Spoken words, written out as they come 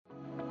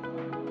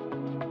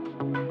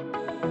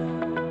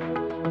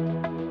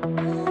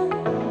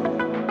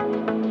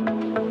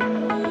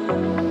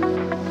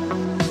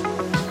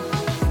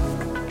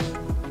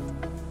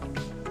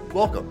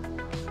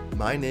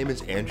My name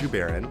is Andrew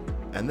Barron,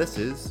 and this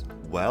is,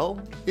 well,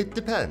 it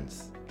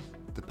depends.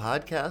 The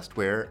podcast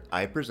where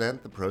I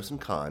present the pros and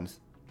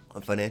cons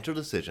of financial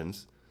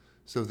decisions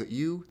so that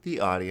you, the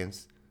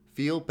audience,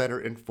 feel better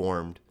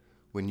informed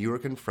when you are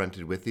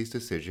confronted with these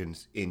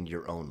decisions in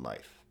your own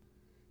life.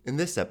 In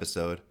this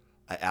episode,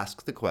 I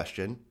ask the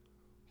question,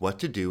 what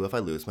to do if I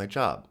lose my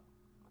job?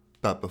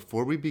 But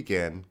before we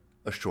begin,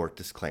 a short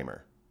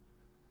disclaimer.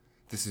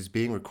 This is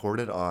being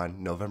recorded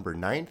on November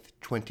 9th,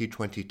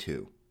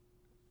 2022.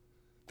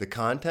 The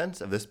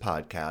contents of this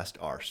podcast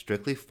are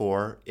strictly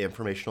for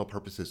informational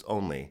purposes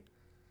only,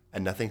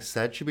 and nothing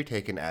said should be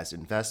taken as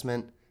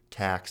investment,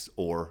 tax,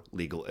 or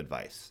legal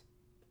advice.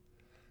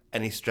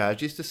 Any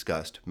strategies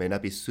discussed may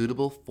not be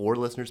suitable for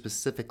listeners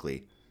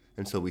specifically,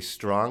 and so we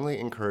strongly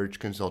encourage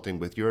consulting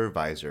with your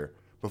advisor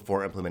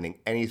before implementing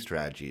any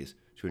strategies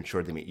to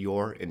ensure they meet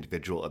your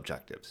individual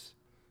objectives.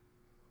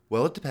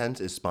 Well, It Depends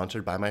is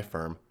sponsored by my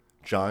firm,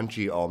 John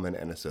G. Allman &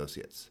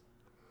 Associates.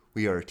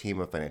 We are a team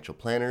of financial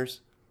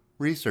planners,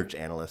 research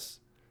analysts,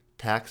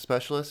 tax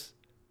specialists,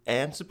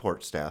 and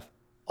support staff,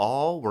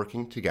 all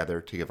working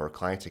together to give our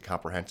clients a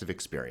comprehensive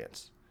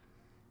experience.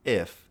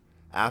 If,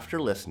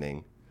 after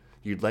listening,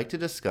 you'd like to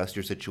discuss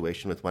your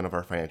situation with one of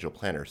our financial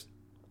planners,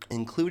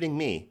 including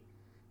me,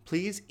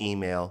 please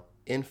email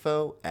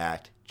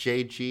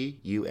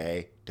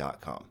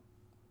info@jgua.com.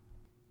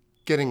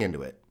 Getting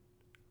into it.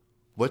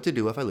 What to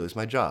do if I lose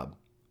my job?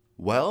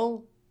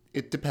 Well,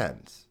 it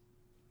depends.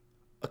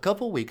 A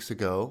couple weeks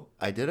ago,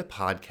 I did a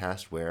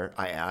podcast where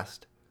I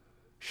asked,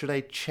 should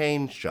I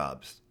change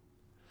jobs?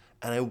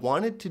 And I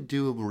wanted to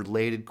do a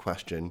related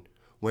question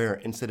where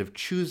instead of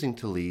choosing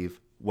to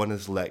leave, one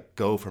is let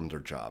go from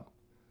their job.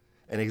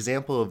 An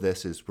example of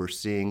this is we're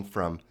seeing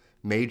from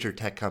major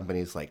tech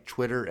companies like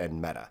Twitter and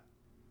Meta.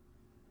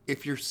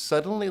 If you're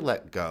suddenly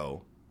let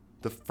go,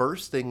 the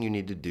first thing you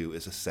need to do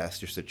is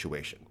assess your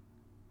situation.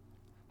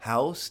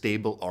 How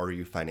stable are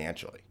you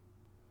financially?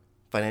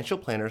 Financial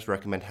planners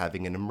recommend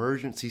having an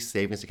emergency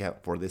savings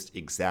account for this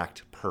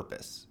exact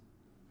purpose.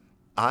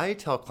 I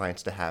tell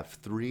clients to have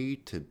 3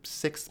 to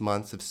 6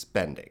 months of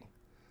spending.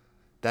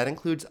 That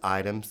includes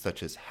items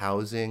such as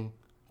housing,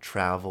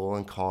 travel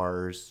and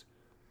cars,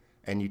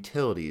 and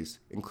utilities,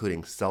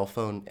 including cell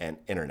phone and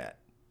internet,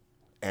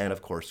 and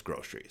of course,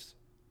 groceries.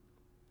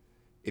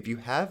 If you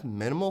have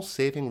minimal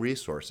saving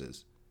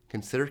resources,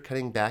 consider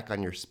cutting back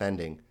on your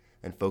spending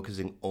and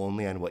focusing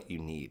only on what you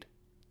need.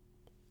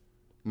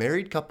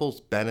 Married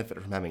couples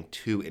benefit from having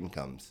 2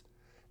 incomes,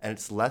 and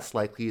it's less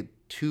likely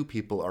 2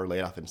 people are laid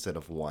off instead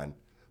of 1,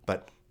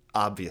 but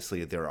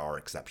obviously there are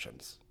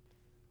exceptions.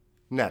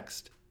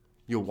 Next,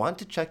 you'll want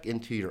to check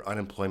into your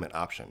unemployment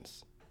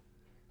options.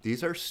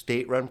 These are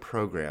state-run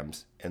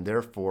programs and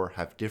therefore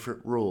have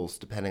different rules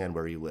depending on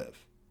where you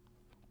live.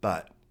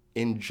 But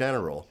in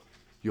general,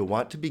 you'll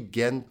want to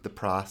begin the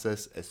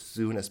process as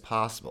soon as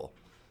possible,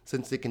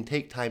 since it can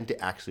take time to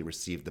actually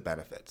receive the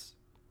benefits.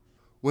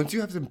 Once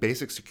you have some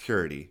basic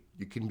security,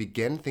 you can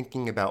begin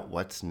thinking about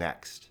what's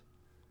next.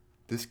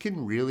 This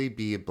can really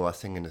be a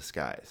blessing in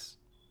disguise.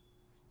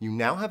 You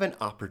now have an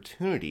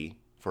opportunity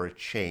for a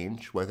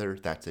change, whether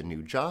that's a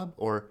new job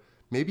or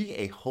maybe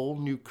a whole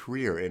new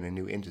career in a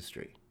new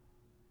industry.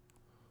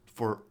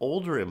 For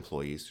older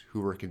employees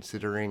who are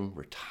considering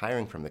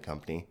retiring from the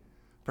company,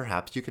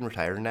 perhaps you can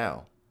retire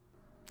now.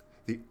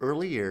 The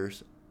early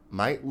years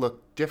might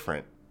look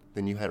different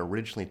than you had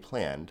originally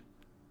planned,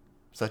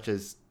 such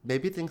as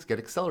maybe things get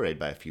accelerated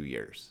by a few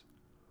years.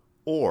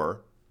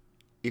 Or,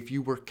 if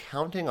you were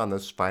counting on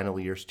those final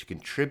years to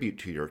contribute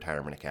to your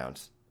retirement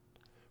accounts,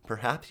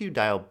 perhaps you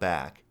dial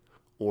back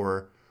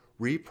or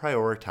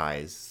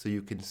reprioritize so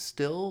you can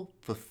still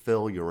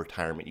fulfill your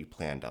retirement you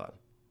planned on.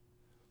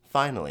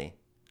 Finally,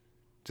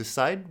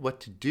 decide what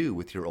to do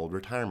with your old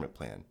retirement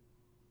plan.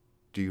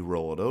 Do you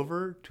roll it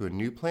over to a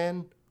new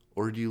plan,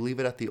 or do you leave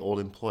it at the old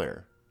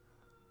employer?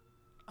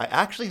 I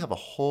actually have a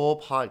whole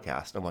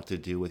podcast on what to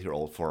do with your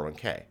old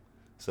 401k,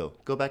 so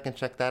go back and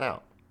check that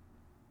out.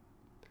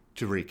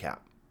 To recap,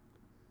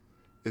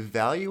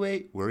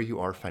 evaluate where you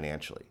are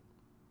financially.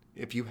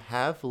 If you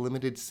have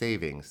limited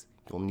savings,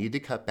 you'll need to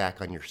cut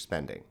back on your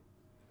spending.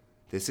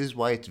 This is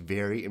why it's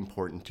very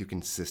important to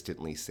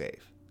consistently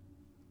save.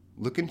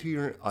 Look into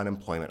your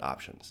unemployment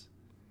options.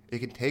 It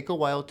can take a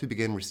while to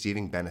begin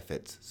receiving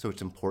benefits, so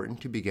it's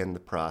important to begin the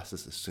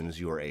process as soon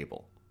as you are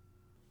able.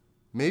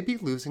 Maybe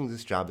losing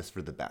this job is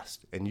for the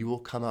best, and you will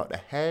come out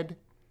ahead,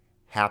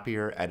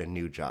 happier at a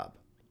new job.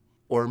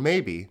 Or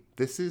maybe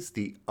this is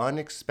the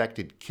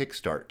unexpected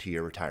kickstart to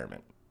your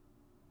retirement.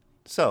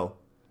 So,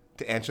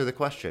 to answer the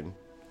question,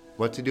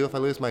 what to do if I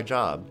lose my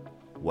job?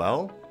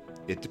 Well,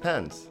 it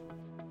depends.